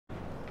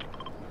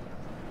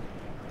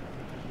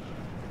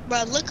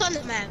Bro, look on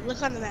the map.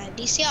 Look on the map.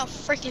 Do you see how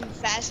freaking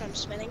fast I'm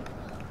spinning?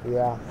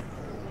 Yeah.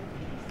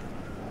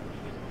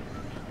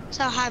 That's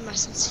how high my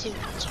sensitivity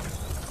is.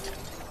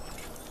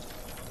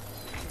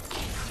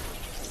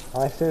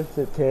 My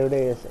sensitivity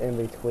is in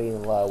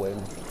between low and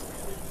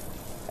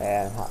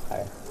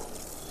high.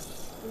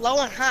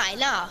 Low and high,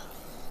 nah.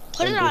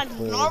 Put In it on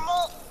between.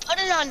 normal. Put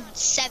it on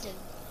 7.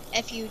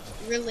 If you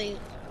really.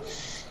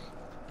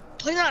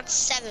 Put it on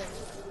 7.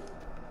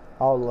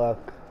 I'll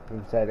look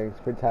in settings.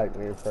 Protect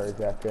me for a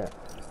second.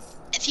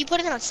 If you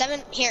put it on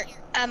 7, here,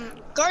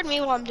 guard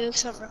me while I'm doing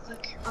something real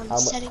quick on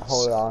settings.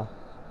 Hold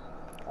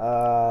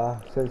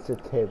on.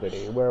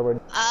 Sensitivity. Where would?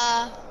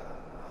 Oh,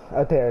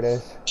 there it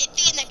is. It'd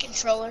be in the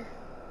controller.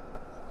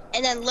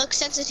 And then look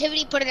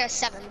sensitivity, put it at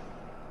 7.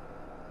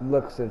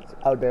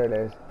 Oh, there it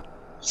is.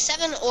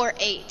 7 or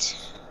 8.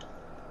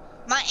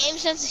 My aim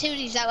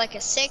sensitivity is at like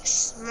a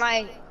 6.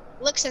 My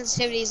look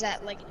sensitivity is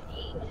at like an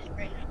 8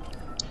 right now.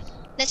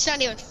 That's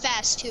not even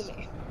fast to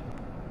me.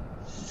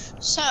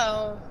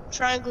 So,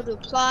 triangle to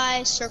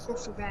apply, circle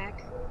for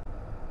back.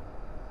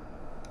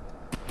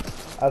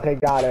 Okay,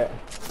 got it.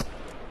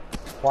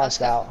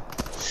 Watch out.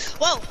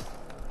 Whoa!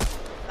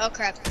 Oh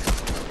crap.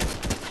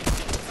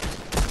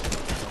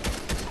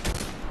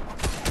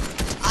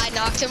 I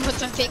knocked him with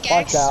the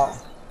pickaxe. Watch out.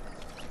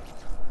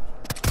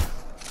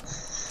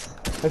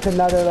 There's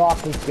another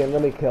locking skin.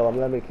 Let me kill him.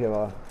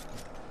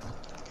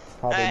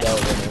 Probably right. go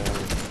over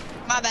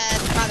him. My bad.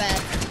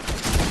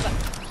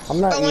 I'm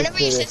not But whenever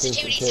your used to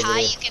sensitivity is high,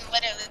 you can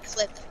literally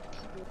clip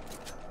people.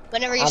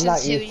 Whenever your I'm not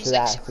sensitivity used to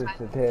is that extra high.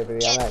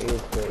 sensitivity. I'm not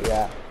used to it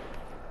yet.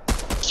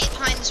 Get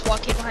behind this wall,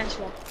 get behind this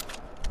wall.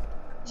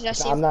 Did I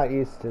see him? I'm not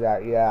used to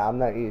that. Yeah, I'm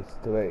not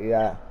used to it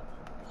yet.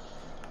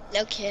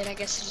 No kid, I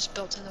guess it just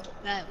built in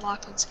that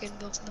lock-on skin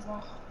built in the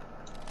wall.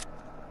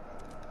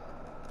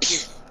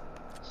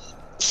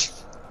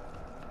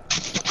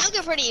 I'll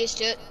get pretty used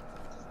to it.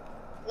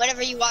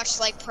 Whenever you watch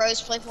like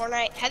pros play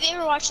Fortnite, have you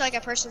ever watched like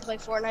a person play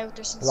Fortnite with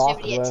their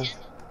sensitivity at 10?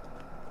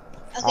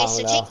 Okay,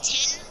 so take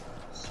 10.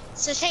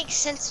 So take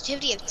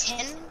sensitivity of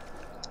 10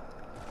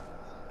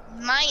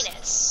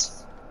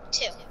 minus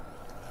 2.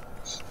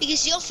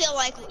 Because you'll feel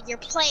like you're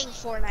playing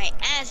Fortnite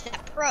as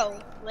that pro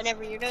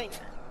whenever you're doing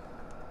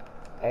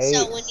that. 8.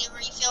 So whenever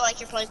you feel like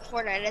you're playing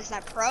Fortnite as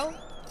that pro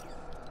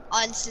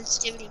on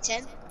sensitivity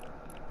 10,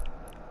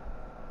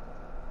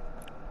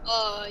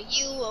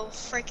 you will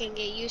freaking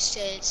get used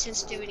to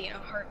sensitivity in a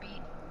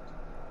heartbeat.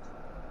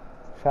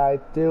 Should I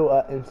do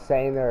an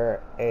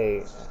insaner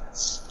 8?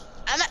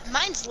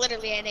 Mine's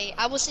literally at 8.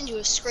 I will send you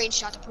a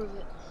screenshot to prove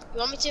it. You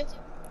want me to?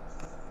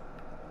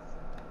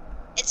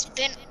 It's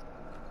been.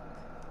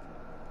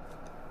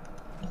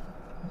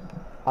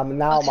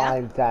 Now Okay.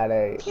 mine's at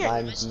 8. Here,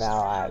 Mine's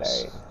now at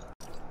 8.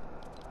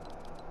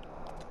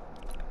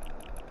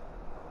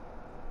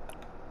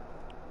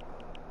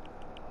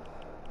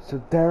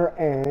 So their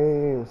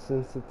aim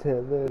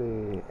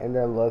sensitivity and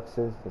their look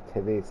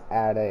sensitivity is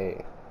at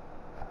 8.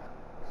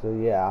 So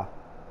yeah.